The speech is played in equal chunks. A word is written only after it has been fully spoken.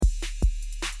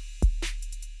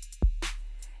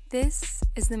This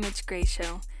is the Mitch Gray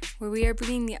Show, where we are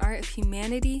bringing the art of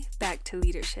humanity back to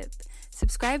leadership.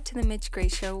 Subscribe to the Mitch Gray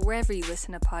Show wherever you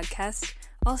listen to podcasts.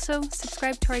 Also,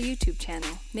 subscribe to our YouTube channel,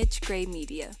 Mitch Gray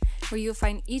Media, where you'll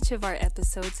find each of our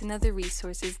episodes and other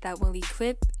resources that will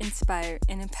equip, inspire,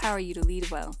 and empower you to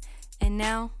lead well. And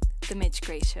now, the Mitch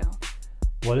Gray Show.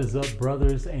 What is up,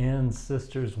 brothers and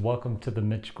sisters? Welcome to the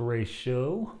Mitch Gray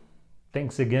Show.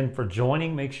 Thanks again for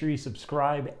joining. Make sure you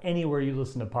subscribe anywhere you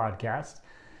listen to podcasts.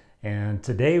 And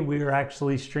today we are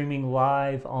actually streaming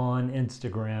live on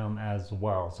Instagram as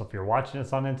well. So if you're watching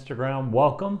us on Instagram,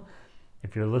 welcome.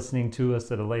 If you're listening to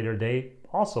us at a later date,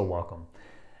 also welcome.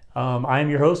 I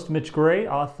am your host, Mitch Gray,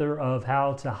 author of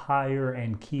How to Hire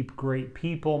and Keep Great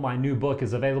People. My new book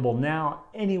is available now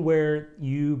anywhere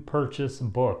you purchase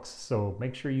books. So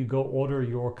make sure you go order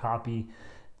your copy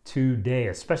today,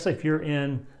 especially if you're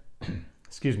in,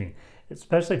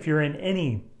 especially if you're in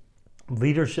any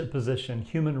leadership position,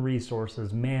 human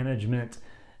resources, management,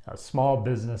 a small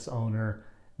business owner.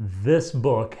 This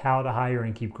book, How to Hire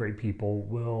and Keep Great People,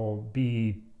 will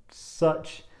be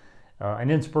such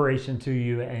an inspiration to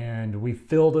you, and we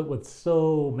filled it with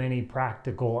so many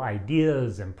practical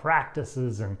ideas and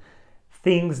practices and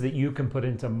things that you can put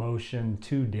into motion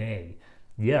today.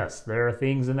 Yes, there are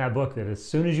things in that book that as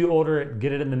soon as you order it,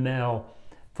 get it in the mail,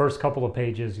 first couple of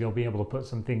pages, you'll be able to put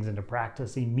some things into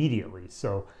practice immediately.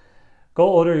 So go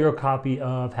order your copy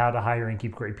of How to Hire and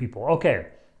Keep Great People. Okay,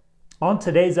 on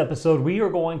today's episode, we are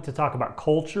going to talk about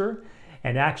culture.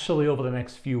 And actually, over the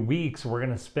next few weeks, we're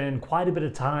going to spend quite a bit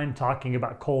of time talking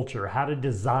about culture, how to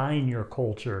design your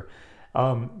culture.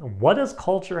 What does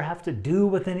culture have to do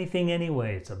with anything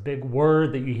anyway? It's a big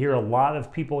word that you hear a lot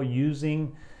of people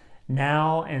using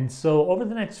now. And so over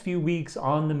the next few weeks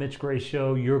on the Mitch Gray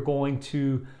Show, you're going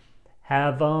to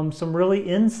have some really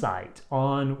insight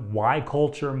on why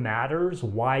culture matters,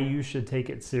 why you should take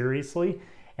it seriously.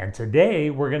 And today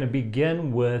we're going to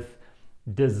begin with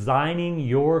designing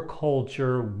your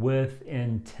culture with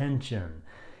intention.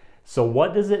 So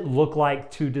what does it look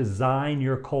like to design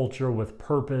your culture with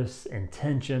purpose,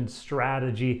 intention,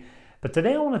 strategy? But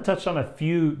today I want to touch on a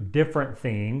few different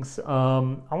things. I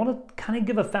want to kind of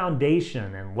give a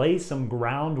foundation and lay some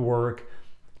groundwork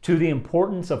to the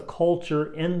importance of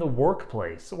culture in the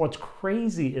workplace. So what's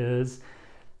crazy is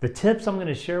the tips I'm going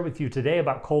to share with you today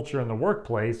about culture in the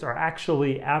workplace are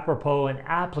actually apropos and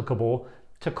applicable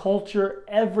to culture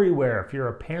everywhere. If you're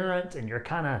a parent and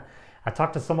I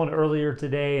talked to someone earlier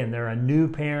today and they're a new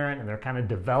parent and they're kind of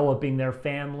developing their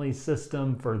family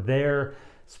system for their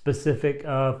specific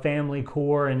family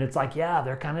core. And it's like, yeah,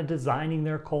 they're kind of designing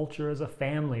their culture as a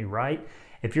family, right?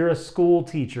 If you're a school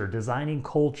teacher, designing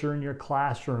culture in your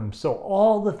classroom. So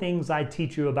all the things I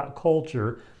teach you about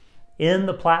culture in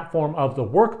the platform of the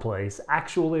workplace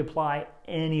actually apply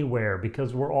anywhere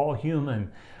because we're all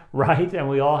human, right? And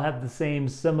we all have the same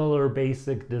similar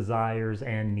basic desires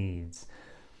and needs.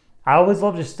 I always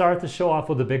love to start the show off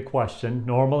with a big question,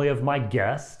 normally of my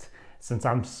guest. Since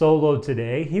I'm solo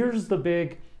today, here's the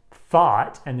big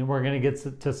thought, and then we're going to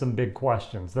get to some big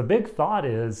questions. The big thought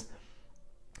is,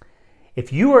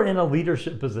 if you are in a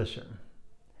leadership position,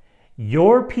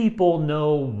 your people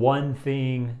know one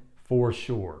thing for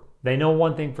sure. They know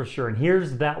one thing for sure, and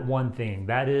here's that one thing.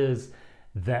 That is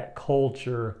that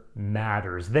culture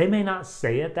matters. They may not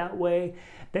say it that way.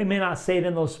 They may not say it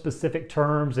in those specific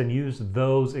terms and use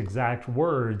those exact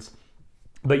words,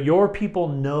 but your people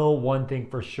know one thing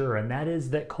for sure, and that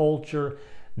is that culture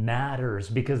matters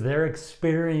because they're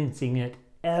experiencing it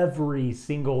every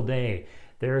single day.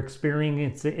 They're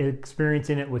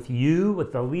experiencing it with you,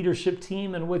 with the leadership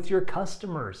team, and with your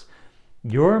customers.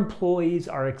 Your employees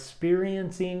are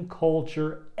experiencing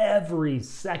culture every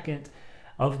second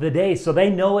of the day, so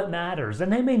they know it matters.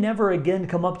 And they may never again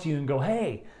come up to you and go,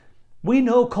 hey, we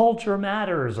know culture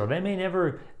matters, or they may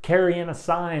never carry in a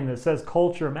sign that says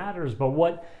culture matters, but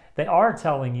what they are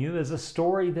telling you is a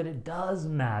story that it does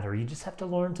matter. You just have to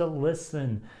learn to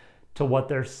listen to what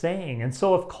they're saying. And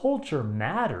so if culture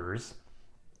matters,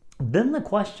 then the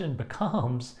question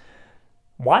becomes,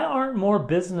 why aren't more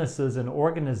businesses and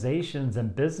organizations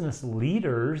and business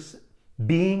leaders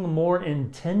being more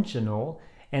intentional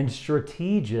and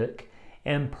strategic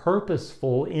and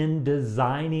purposeful in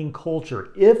designing culture?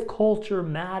 If culture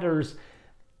matters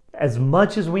as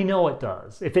much as we know it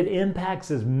does, if it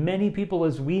impacts as many people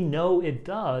as we know it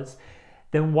does,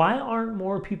 then why aren't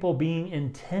more people being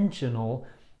intentional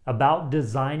about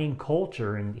designing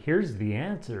culture? And here's the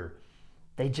answer.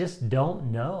 They just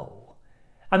don't know.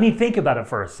 I mean, think about it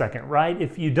for a second, right?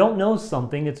 If you don't know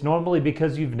something, it's normally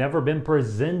because you've never been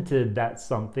presented that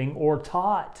something or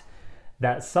taught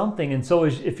that something. And so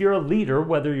if you're a leader,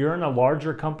 whether you're in a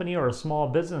larger company or a small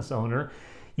business owner,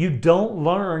 you don't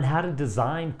learn how to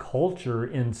design culture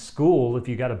in school if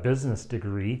you got a business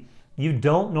degree. You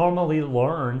don't normally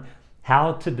learn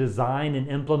how to design and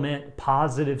implement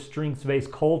positive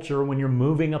strengths-based culture when you're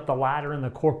moving up the ladder in the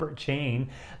corporate chain.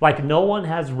 Like, no one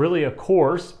has really a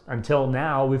course until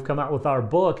now. We've come out with our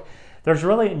book. There's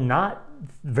really not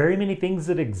very many things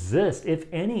that exist, if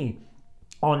any,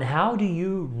 on how do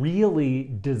you really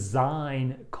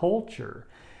design culture.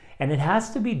 And it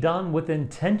has to be done with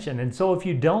intention. And so if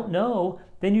you don't know,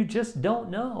 then you just don't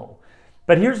know.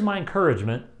 But here's my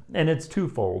encouragement, and it's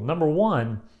twofold. Number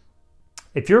one,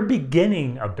 if you're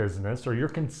beginning a business or you're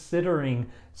considering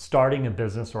starting a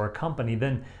business or a company,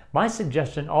 then my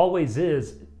suggestion always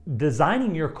is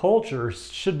designing your culture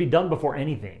should be done before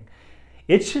anything.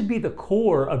 It should be the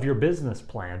core of your business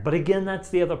plan. But again, that's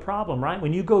the other problem, right?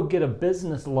 When you go get a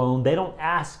business loan, they don't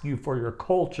ask you for your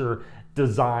culture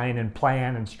design and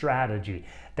plan and strategy.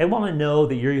 They want to know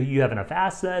that you have enough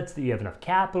assets, that you have enough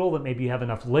capital, that maybe you have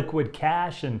enough liquid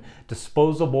cash and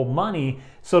disposable money,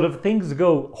 so that if things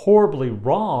go horribly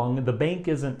wrong, the bank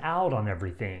isn't out on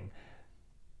everything.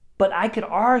 But I could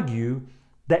argue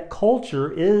that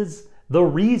culture is the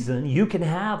reason you can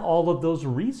have all of those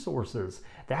resources.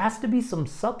 There has to be some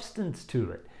substance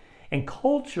to it. And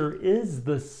culture is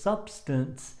the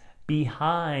substance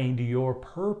behind your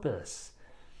purpose.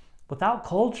 Without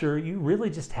culture, you really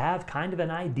just have kind of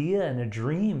an idea and a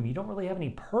dream. You don't really have any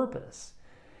purpose.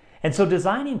 And so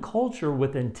designing culture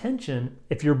with intention,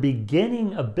 if you're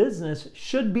beginning a business,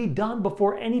 should be done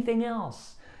before anything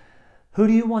else. Who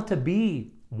do you want to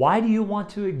be? Why do you want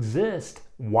to exist?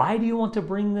 Why do you want to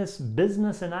bring this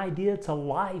business and idea to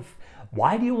life?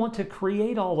 Why do you want to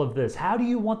create all of this? How do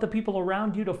you want the people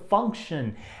around you to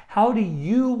function? How do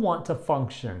you want to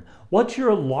function? What's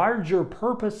your larger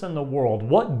purpose in the world?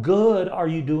 What good are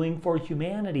you doing for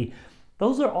humanity?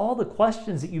 Those are all the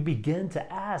questions that you begin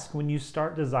to ask when you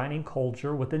start designing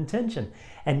culture with intention.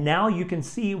 And now you can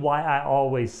see why I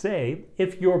always say,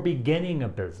 if you're beginning a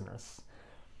business,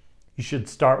 you should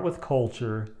start with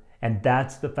culture, and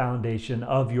that's the foundation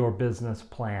of your business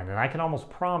plan. And I can almost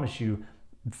promise you,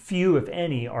 few, if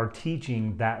any, are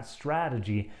teaching that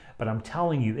strategy, but I'm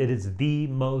telling you, it is the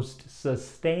most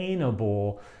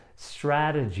sustainable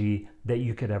strategy that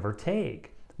you could ever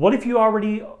take. What if you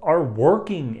already are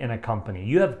working in a company?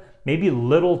 You have maybe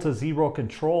little to zero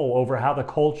control over how the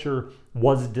culture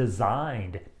was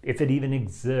designed, if it even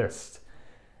exists.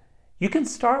 You can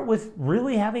start with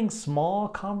really having small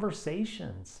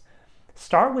conversations.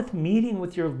 Start with meeting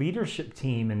with your leadership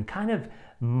team and kind of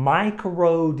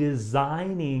micro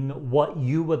designing what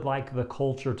you would like the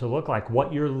culture to look like,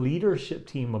 what your leadership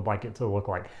team would like it to look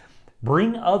like.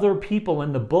 Bring other people.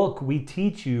 In the book, we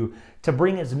teach you to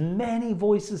bring as many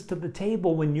voices to the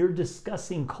table when you're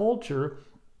discussing culture,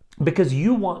 because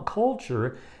you want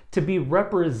culture to be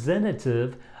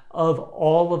representative of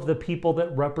all of the people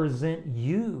that represent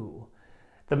you.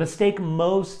 The mistake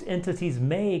most entities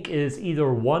make is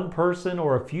either one person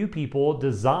or a few people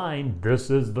design, this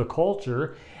is the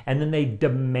culture, and then they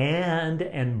demand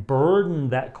and burden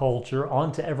that culture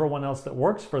onto everyone else that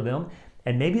works for them,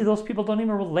 and maybe those people don't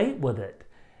even relate with it.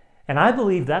 And I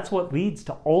believe that's what leads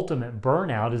to ultimate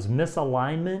burnout, is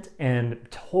misalignment and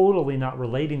totally not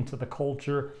relating to the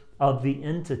culture of the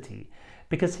entity.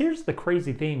 Because here's the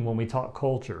crazy thing when we talk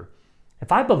culture.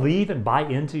 If I believe and buy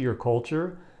into your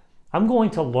culture, I'm going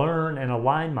to learn and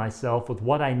align myself with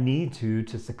what I need to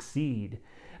succeed.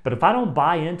 But if I don't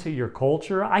buy into your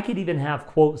culture, I could even have,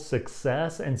 quote,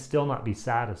 success and still not be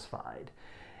satisfied.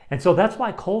 And so that's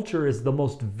why culture is the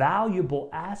most valuable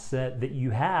asset that you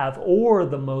have, or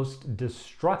the most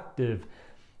destructive,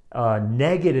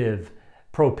 negative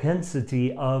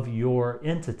propensity of your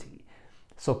entity.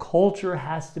 So culture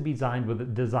has to be designed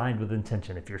with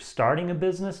intention. If you're starting a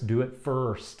business, do it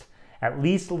first. At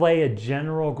least lay a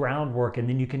general groundwork, and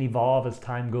then you can evolve as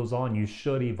time goes on. You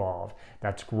should evolve.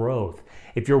 That's growth.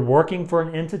 If you're working for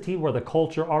an entity where the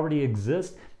culture already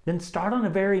exists, then start on a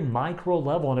very micro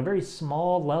level, on a very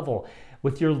small level,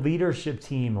 with your leadership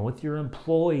team and with your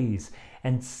employees,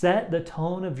 and set the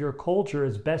tone of your culture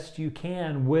as best you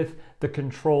can with the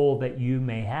control that you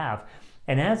may have.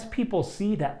 And as people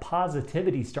see that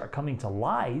positivity start coming to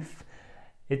life,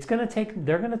 they're going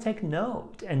to take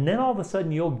note. And then all of a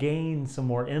sudden you'll gain some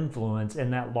more influence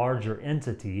in that larger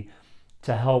entity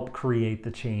to help create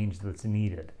the change that's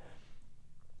needed.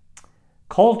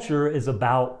 Culture is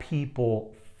about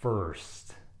people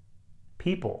first.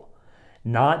 People.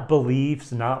 Not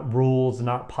beliefs, not rules,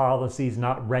 not policies,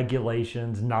 not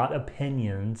regulations, not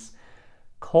opinions.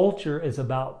 Culture is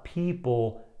about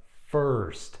people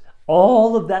first.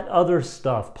 All of that other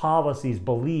stuff, policies,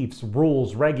 beliefs,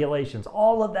 rules, regulations,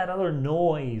 all of that other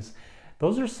noise,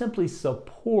 those are simply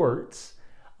supports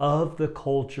of the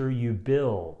culture you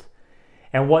build.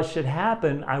 And what should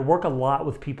happen, I work a lot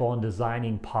with people on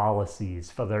designing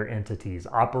policies for their entities,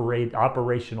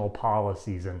 operational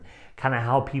policies, and kind of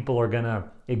how people are going to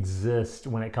exist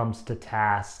when it comes to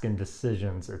tasks and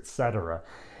decisions, etc.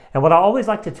 And what I always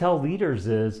like to tell leaders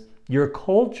is your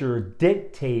culture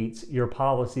dictates your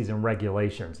policies and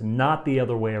regulations, not the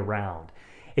other way around.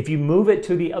 If you move it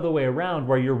to the other way around,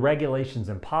 where your regulations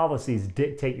and policies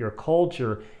dictate your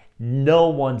culture, no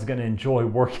one's going to enjoy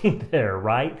working there,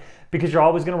 right? Because you're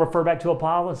always going to refer back to a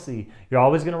policy. You're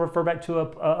always going to refer back to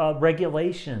a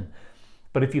regulation.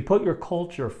 But if you put your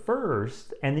culture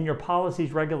first, and then your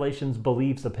policies, regulations,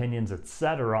 beliefs, opinions,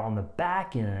 etc. on the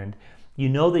back end, you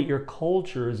know that your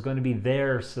culture is going to be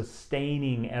there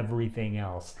sustaining everything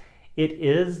else. It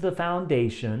is the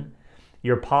foundation.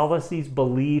 Your policies,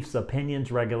 beliefs,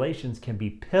 opinions, regulations can be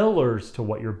pillars to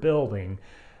what you're building,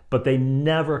 but they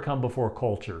never come before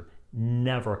culture.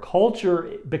 Never.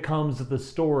 Culture becomes the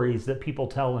stories that people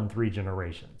tell in 3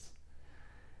 generations.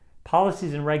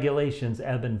 Policies and regulations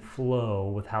ebb and flow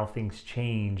with how things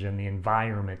change in the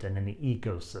environment and in the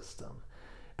ecosystem.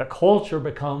 But culture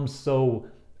becomes so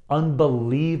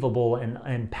unbelievable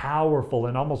and powerful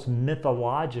and almost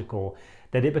mythological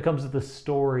that it becomes the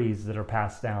stories that are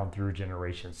passed down through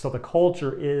generations. So the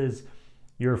culture is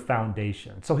your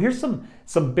foundation. So here's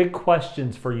some big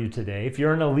questions for you today. If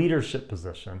you're in a leadership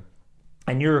position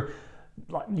and you're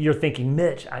thinking,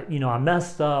 Mitch, I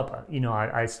messed up.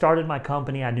 I started my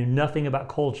company. I knew nothing about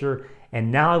culture, and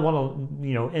now I want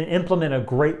to implement a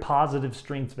great positive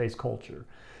strengths-based culture.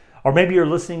 Or maybe you're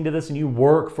listening to this and you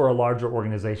work for a larger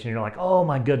organization. You're like, oh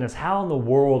my goodness, how in the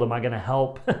world am I going to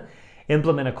help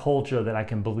implement a culture that I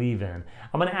can believe in?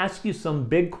 I'm going to ask you some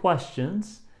big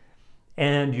questions,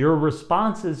 and your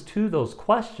responses to those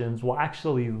questions will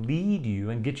actually lead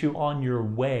you and get you on your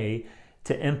way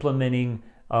to implementing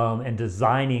and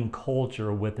designing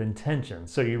culture with intention.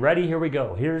 So you ready? Here we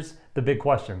go. Here's the big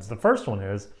questions. The first one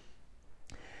is,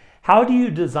 how do you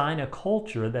design a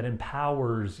culture that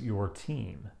empowers your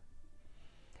team?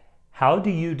 How do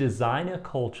you design a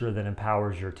culture that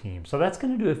empowers your team? So that's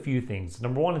going to do a few things.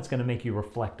 Number one, it's going to make you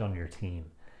reflect on your team.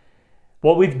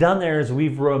 What we've done there is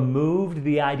we've removed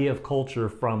the idea of culture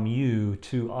from you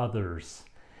to others.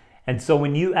 And so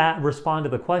when you respond to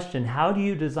the question, how do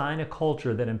you design a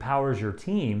culture that empowers your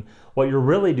team? What you're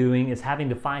really doing is having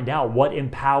to find out what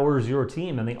empowers your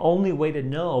team. And the only way to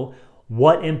know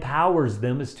what empowers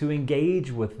them is to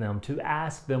engage with them, to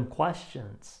ask them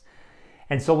questions.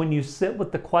 And so when you sit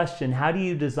with the question, how do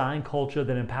you design culture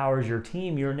that empowers your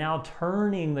team? You're now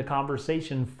turning the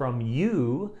conversation from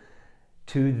you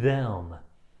to them.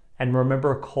 And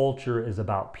remember, culture is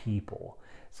about people.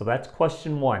 So that's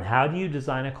question one. How do you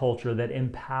design a culture that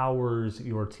empowers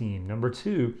your team? Number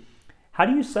two, how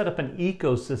do you set up an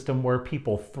ecosystem where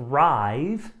people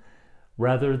thrive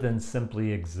rather than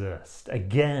simply exist?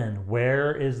 Again,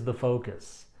 where is the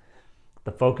focus?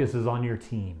 The focus is on your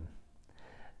team.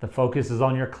 The focus is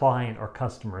on your client or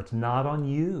customer. It's not on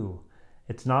you.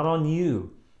 It's not on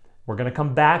you. We're going to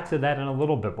come back to that in a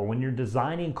little bit, but when you're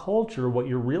designing culture, what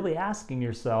you're really asking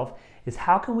yourself is,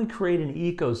 how can we create an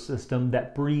ecosystem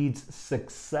that breeds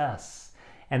success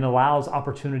and allows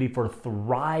opportunity for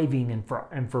thriving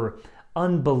and for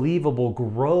unbelievable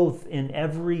growth in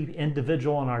every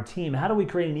individual on our team? How do we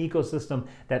create an ecosystem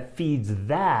that feeds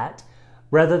that,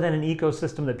 rather than an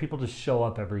ecosystem that people just show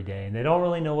up every day and they don't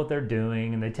really know what they're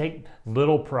doing and they take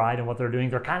little pride in what they're doing?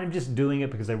 They're kind of just doing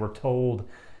it because they were told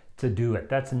to do it.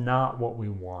 That's not what we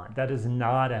want. That is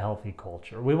not a healthy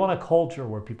culture. We want a culture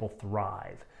where people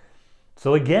thrive.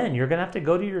 So again, you're going to have to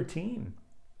go to your team.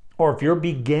 Or if you're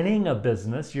beginning a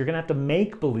business, you're going to have to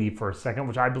make believe for a second,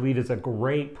 which I believe is a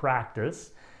great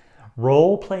practice.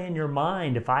 Role play in your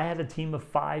mind. If I had a team of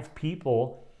 5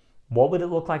 people, what would it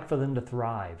look like for them to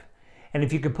thrive? And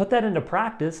if you can put that into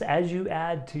practice, as you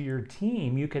add to your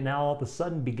team, you can now all of a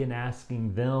sudden begin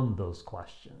asking them those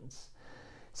questions.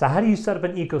 So how do you set up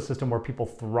an ecosystem where people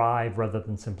thrive rather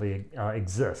than simply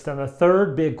exist? And the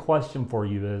third big question for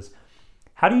you is,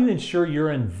 how do you ensure your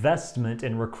investment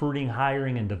in recruiting,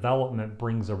 hiring, and development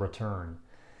brings a return?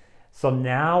 So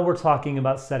now we're talking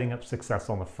about setting up success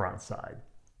on the front side.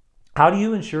 How do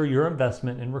you ensure your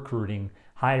investment in recruiting,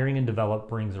 hiring, and develop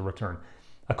brings a return?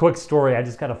 A quick story, I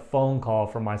just got a phone call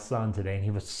from my son today, and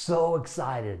he was so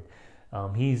excited.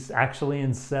 He's actually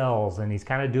in sales, and he's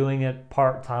kind of doing it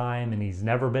part-time, and he's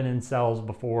never been in sales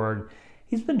before.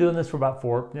 He's been doing this for about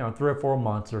 3 or 4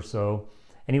 months or so.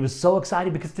 And he was so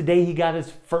excited because today he got his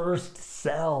first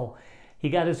sell. He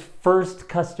got his first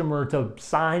customer to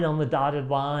sign on the dotted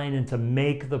line and to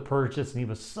make the purchase. And he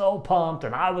was so pumped,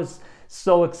 and I was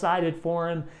so excited for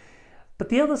him. But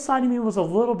the other side of me was a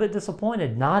little bit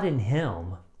disappointed, not in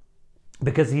him,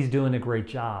 because he's doing a great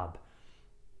job.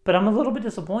 But I'm a little bit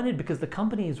disappointed because the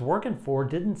company he's working for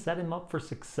didn't set him up for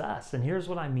success. And here's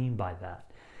what I mean by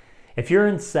that. If you're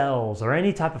in sales or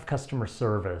any type of customer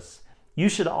service, you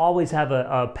should always have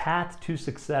a path to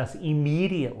success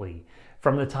immediately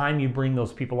from the time you bring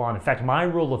those people on. In fact, my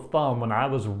rule of thumb when I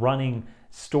was running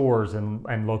stores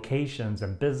and locations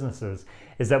and businesses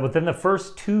is that within the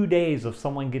first 2 days of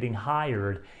someone getting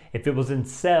hired, if it was in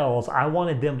sales, I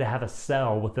wanted them to have a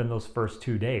sell within those first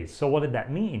 2 days. So what did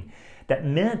that mean? That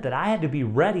meant that I had to be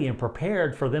ready and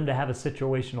prepared for them to have a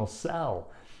situational sell.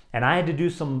 And I had to do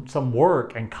some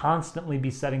work and constantly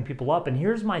be setting people up. And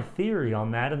here's my theory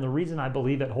on that, and the reason I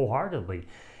believe it wholeheartedly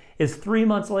is 3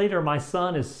 months later, my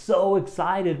son is so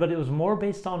excited, but it was more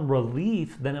based on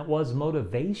relief than it was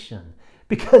motivation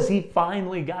because he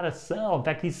finally got a sell. In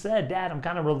fact, he said, "Dad, I'm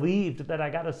kind of relieved that I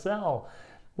got a sell."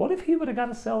 What if he would have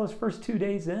got a sell his first 2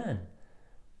 days in?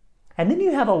 And then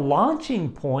you have a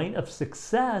launching point of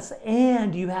success,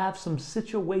 and you have some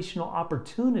situational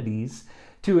opportunities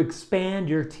to expand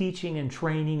your teaching and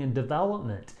training and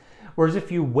development. Whereas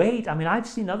if you wait, I've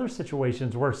seen other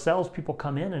situations where salespeople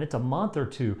come in and it's a month or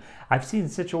two. I've seen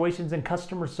situations in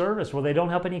customer service where they don't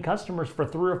help any customers for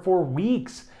 3 or 4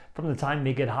 weeks from the time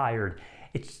they get hired.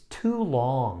 It's too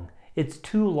long. It's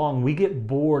too long. We get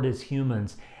bored as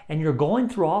humans. And you're going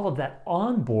through all of that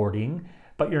onboarding,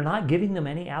 but you're not giving them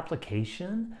any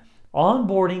application.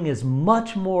 Onboarding is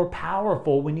much more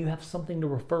powerful when you have something to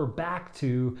refer back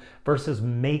to versus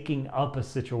making up a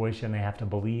situation they have to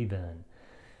believe in.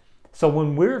 So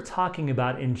when we're talking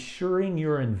about ensuring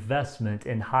your investment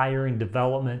in hiring,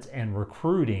 development, and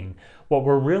recruiting, what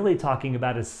we're really talking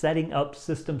about is setting up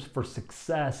systems for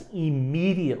success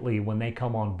immediately when they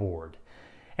come on board.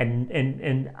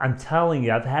 And I'm telling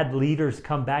you, I've had leaders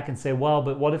come back and say, well,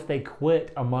 but what if they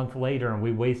quit a month later and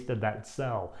we wasted that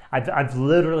sell? I've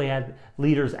literally had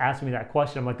leaders ask me that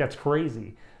question. I'm like, that's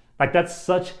crazy. Like that's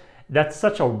such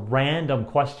a random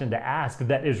question to ask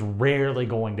that is rarely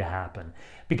going to happen.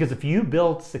 Because if you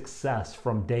build success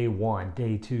from day 1,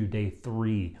 day 2, day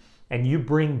 3, and you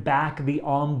bring back the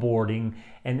onboarding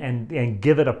and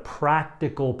give it a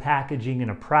practical packaging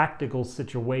and a practical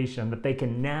situation that they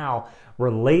can now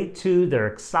relate to, they're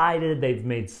excited, they've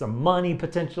made some money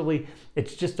potentially,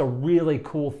 it's just a really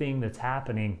cool thing that's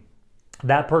happening.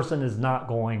 That person is not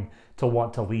going to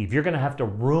want to leave. You're going to have to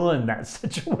ruin that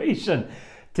situation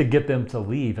to get them to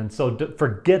leave. And so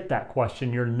forget that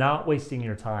question. You're not wasting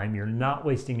your time. You're not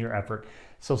wasting your effort.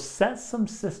 So set some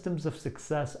systems of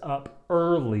success up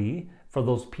early for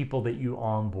those people that you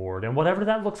onboard. And whatever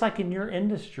that looks like in your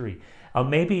industry,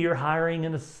 maybe you're hiring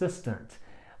an assistant.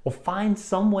 Well, find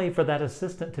some way for that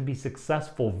assistant to be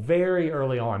successful very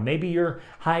early on. Maybe you're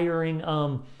hiring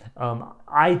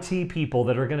IT people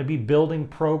that are going to be building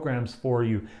programs for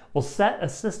you. Well, set a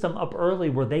system up early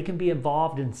where they can be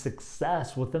involved in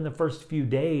success within the first few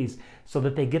days so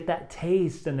that they get that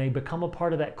taste and they become a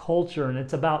part of that culture. And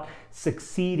it's about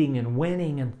succeeding and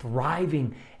winning and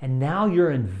thriving. And now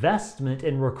your investment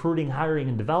in recruiting, hiring,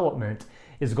 and development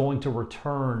is going to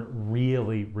return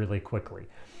really, really quickly.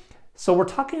 So we're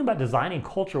talking about designing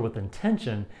culture with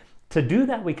intention. To do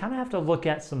that, we kind of have to look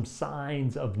at some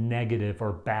signs of negative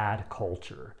or bad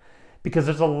culture because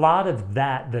there's a lot of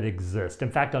that exists.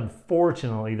 In fact,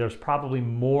 unfortunately, there's probably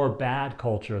more bad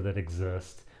culture that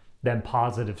exists than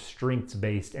positive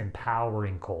strengths-based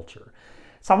empowering culture.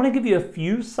 So I'm going to give you a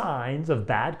few signs of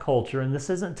bad culture, and this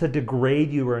isn't to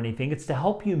degrade you or anything. It's to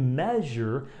help you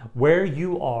measure where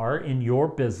you are in your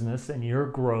business and your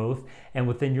growth and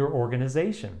within your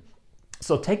organization.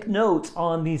 So take notes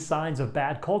on these signs of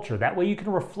bad culture. That way you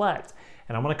can reflect.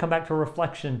 And I'm going to come back to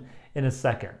reflection in a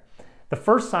second. The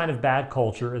first sign of bad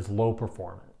culture is low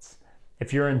performance.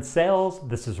 If you're in sales,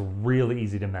 this is really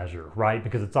easy to measure, right?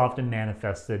 Because it's often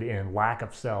manifested in lack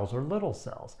of sales or little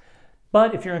sales.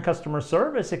 But if you're in customer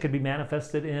service, it could be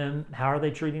manifested in how are they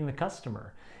treating the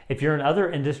customer. If you're in other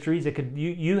industries,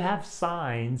 you have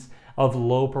signs of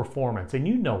low performance, and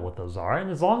you know what those are.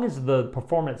 And as long as the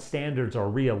performance standards are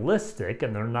realistic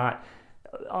and they're not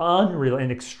unreal and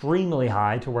extremely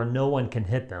high to where no one can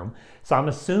hit them. So I'm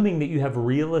assuming that you have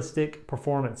realistic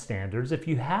performance standards. If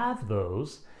you have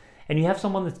those, and you have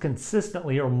someone that's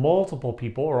consistently, or multiple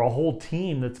people, or a whole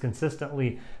team that's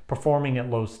consistently performing at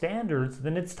low standards,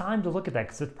 then it's time to look at that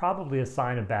because it's probably a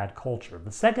sign of bad culture.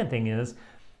 The second thing is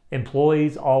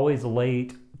employees always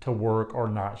late to work or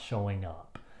not showing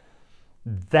up.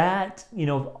 That,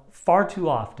 far too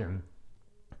often,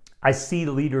 I see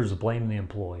leaders blame the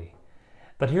employee.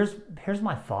 But here's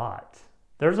my thought.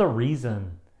 There's a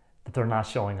reason that they're not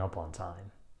showing up on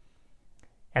time.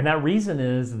 And that reason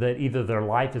is that either their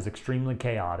life is extremely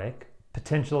chaotic,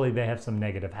 potentially they have some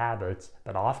negative habits,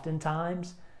 but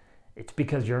oftentimes it's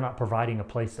because you're not providing a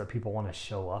place that people want to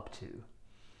show up to.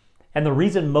 And the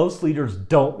reason most leaders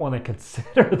don't want to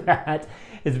consider that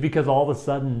is because all of a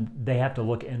sudden they have to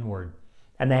look inward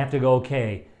and they have to go,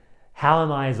 okay, how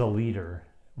am I as a leader?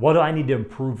 What do I need to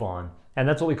improve on? And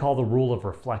that's what we call the rule of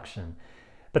reflection.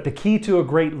 But the key to a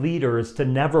great leader is to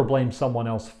never blame someone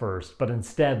else first, but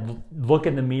instead look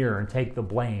in the mirror and take the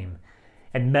blame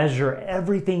and measure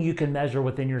everything you can measure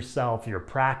within yourself, your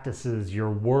practices, your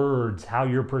words, how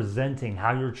you're presenting,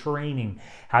 how you're training,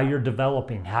 how you're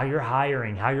developing, how you're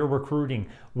hiring, how you're recruiting,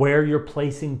 where you're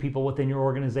placing people within your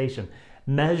organization.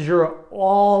 Measure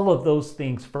all of those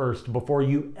things first before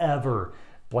you ever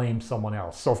blame someone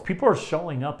else. So if people are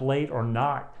showing up late or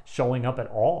not showing up at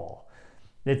all,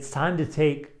 it's time to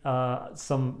take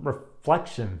some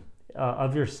reflection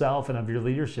of yourself and of your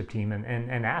leadership team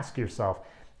and ask yourself,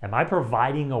 am I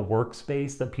providing a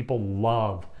workspace that people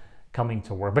love coming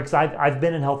to work? Because I've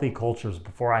been in healthy cultures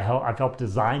before. I've helped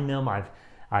design them.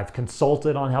 I've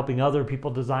consulted on helping other people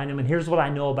design them. And here's what I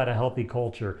know about a healthy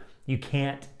culture. You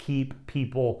can't keep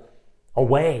people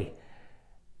away.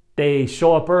 They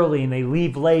show up early and they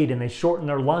leave late and they shorten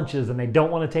their lunches and they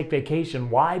don't want to take vacation.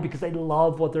 Why? Because they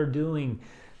love what they're doing.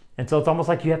 And so it's almost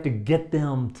like you have to get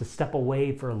them to step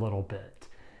away for a little bit.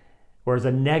 Whereas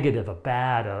a negative, a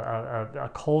bad,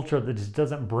 a culture that just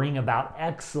doesn't bring about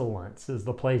excellence is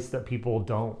the place that people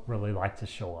don't really like to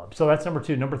show up. So that's number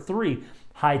 2. Number 3,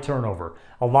 high turnover.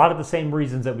 A lot of the same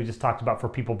reasons that we just talked about for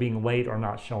people being late or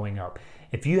not showing up.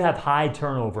 If you have high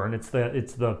turnover and it's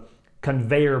the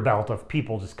conveyor belt of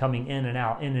people just coming in and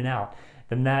out,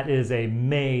 then that is a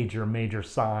major, major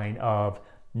sign of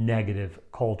negative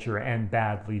culture and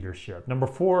bad leadership. Number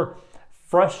 4,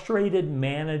 frustrated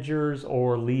managers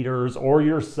or leaders or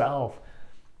yourself.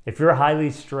 If you're highly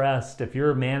stressed, if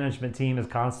your management team is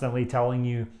constantly telling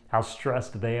you how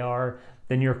stressed they are,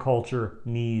 then your culture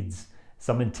needs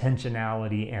some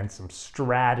intentionality and some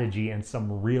strategy and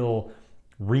some real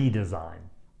redesign.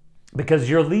 Because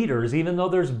your leaders, even though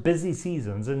there's busy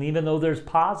seasons and even though there's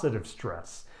positive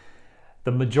stress,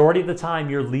 the majority of the time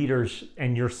your leaders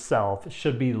and yourself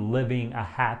should be living a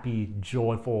happy,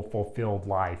 joyful, fulfilled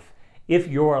life if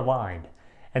you're aligned.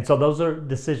 And so those are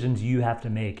decisions you have to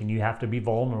make, and you have to be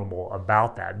vulnerable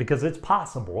about that, because it's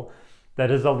possible that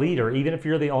as a leader, even if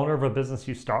you're the owner of a business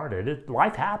you started,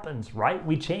 life happens, right?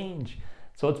 We change.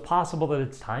 So it's possible that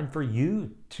it's time for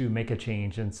you to make a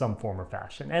change in some form or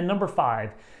fashion. And number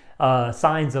 5,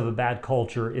 signs of a bad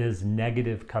culture is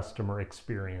negative customer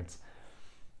experience.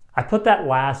 I put that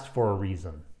last for a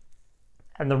reason.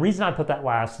 And the reason I put that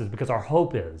last is because our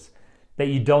hope is that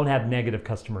you don't have negative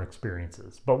customer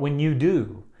experiences. But when you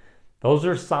do, those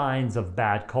are signs of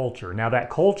bad culture. Now, that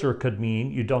culture could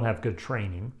mean you don't have good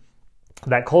training.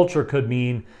 That culture could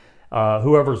mean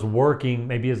whoever's working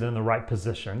maybe isn't in the right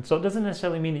position. So it doesn't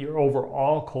necessarily mean that your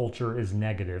overall culture is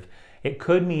negative. It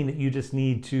could mean that you just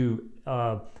need to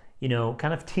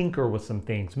kind of tinker with some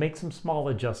things, make some small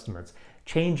adjustments,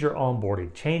 change your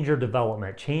onboarding, change your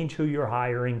development, change who you're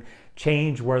hiring,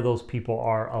 change where those people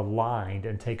are aligned,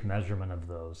 and take measurement of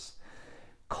those.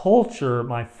 Culture,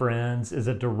 my friends, is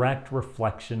a direct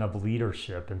reflection of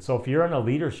leadership. And so if you're in a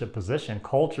leadership position,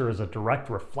 culture is a direct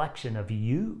reflection of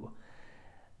you.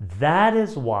 That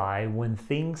is why when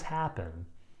things happen,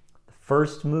 the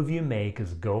first move you make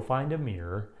is go find a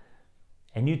mirror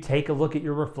and you take a look at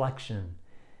your reflection.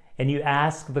 And you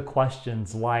ask the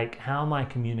questions like, how am I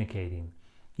communicating?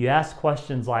 You ask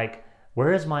questions like,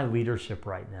 where is my leadership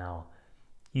right now?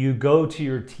 You go to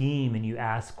your team and you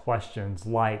ask questions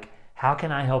like, how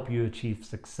can I help you achieve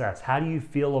success? How do you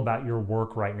feel about your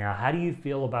work right now? How do you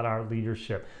feel about our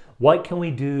leadership? What can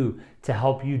we do to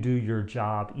help you do your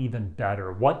job even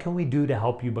better? What can we do to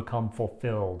help you become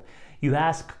fulfilled? You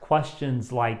ask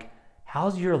questions like,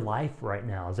 how's your life right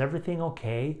now? Is everything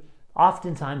okay?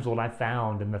 Oftentimes what I've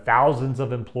found in the thousands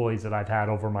of employees that I've had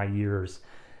over my years,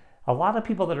 a lot of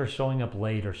people that are showing up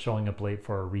late are showing up late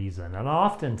for a reason. And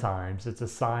oftentimes it's a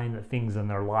sign that things in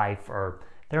their life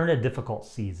they're in a difficult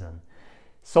season.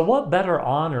 So what better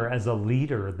honor as a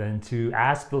leader than to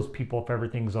ask those people if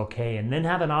everything's okay and then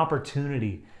have an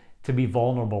opportunity to be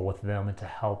vulnerable with them and to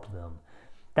help them.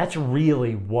 That's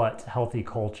really what healthy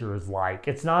culture is like.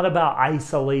 It's not about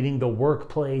isolating the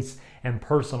workplace and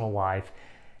personal life.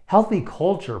 Healthy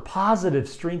culture, positive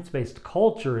strengths-based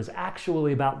culture is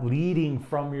actually about leading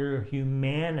from your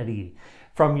humanity,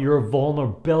 from your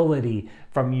vulnerability,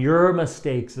 from your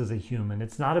mistakes as a human.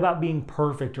 It's not about being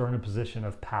perfect or in a position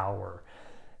of power.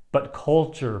 But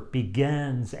culture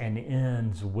begins and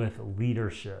ends with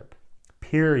leadership,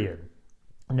 period.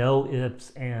 No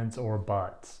ifs, ands, or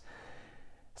buts.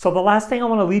 So the last thing I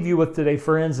want to leave you with today,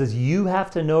 friends, is you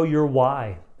have to know your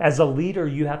why. As a leader,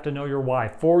 you have to know your why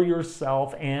for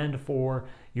yourself and for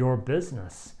your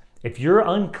business. If you're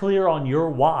unclear on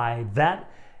your why, that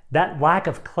lack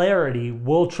of clarity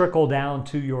will trickle down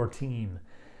to your team.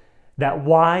 That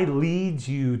why leads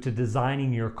you to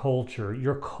designing your culture.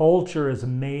 Your culture is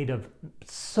made of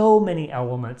so many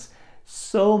elements,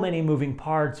 so many moving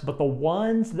parts, but the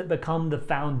ones that become the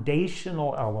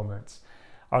foundational elements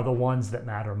are the ones that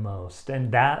matter most.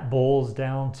 And that boils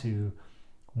down to,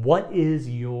 what is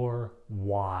your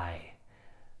why?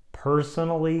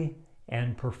 Personally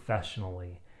and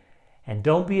professionally. And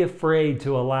don't be afraid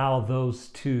to allow those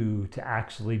two to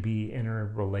actually be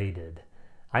interrelated.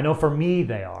 I know for me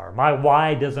they are. My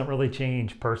why doesn't really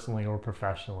change personally or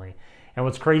professionally. And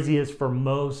what's crazy is for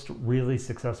most really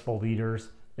successful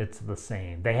leaders, it's the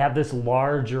same. They have this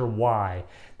larger why,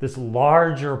 this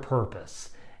larger purpose,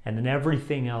 and then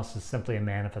everything else is simply a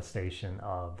manifestation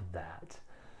of that.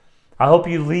 I hope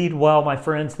you lead well, my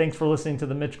friends. Thanks for listening to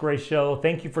The Mitch Gray Show.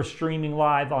 Thank you for streaming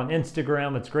live on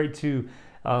Instagram. It's great to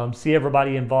see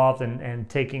everybody involved and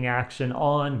taking action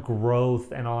on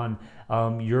growth and on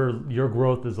your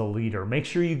growth as a leader. Make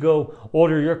sure you go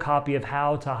order your copy of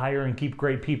How to Hire and Keep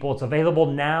Great People. It's available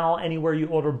now anywhere you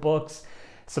order books.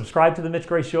 Subscribe to The Mitch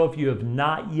Gray Show if you have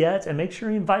not yet, and make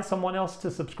sure you invite someone else to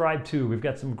subscribe too. We've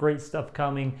got some great stuff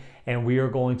coming, and we are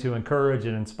going to encourage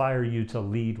and inspire you to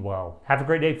lead well. Have a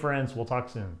great day, friends. We'll talk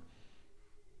soon.